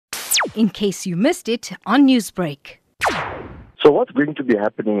in case you missed it on Newsbreak. So what's going to be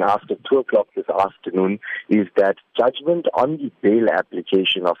happening after 2 o'clock this afternoon is that judgment on the bail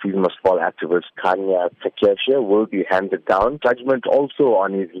application of Fees Must Fall activist Khanya Cekeshe will be handed down. Judgment also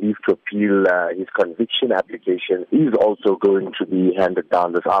on his leave to appeal his conviction application is also going to be handed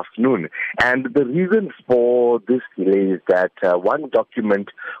down this afternoon. And the reason for this delay is that one document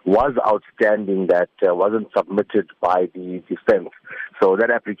was outstanding that wasn't submitted by the defense. So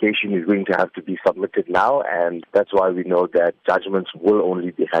that application is going to have to be submitted now, and that's why we know that judgments will only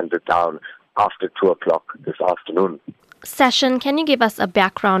be handed down after 2 o'clock this afternoon. Sashin, can you give us a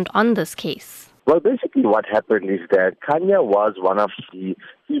background on this case? Well, basically what happened is that Khanya was one of the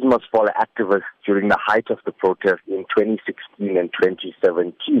Fees Must Fall activists during the height of the protest in 2016 and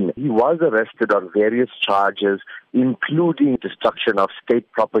 2017. He was arrested on various charges, including destruction of state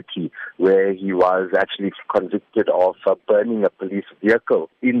property, where he was actually convicted of burning a police vehicle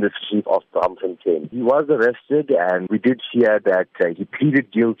in the street of Braamfontein. He was arrested, and we did hear that he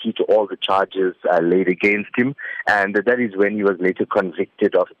pleaded guilty to all the charges laid against him, and that is when he was later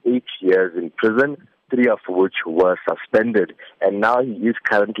convicted of 8 years in prison, 3 of which were suspended. And now he is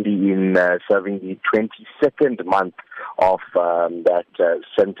currently in serving the 22nd month of that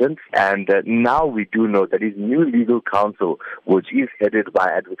sentence. And now we do know that his new legal counsel, which is headed by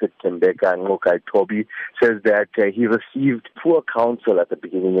Advocate Thembeka Ngukaitobi, says that he received poor counsel at the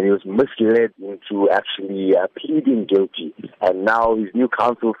beginning and he was misled into actually pleading guilty. And now his new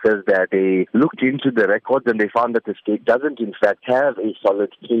counsel says that they looked into the records and they found that the state doesn't in fact have a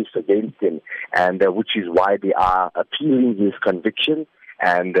solid case against him, and which is why they are appealing his conviction,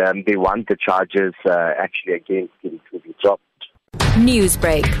 and they want the charges actually against him to be dropped.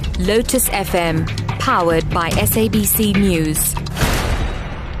 Newsbreak, Lotus FM, powered by SABC News.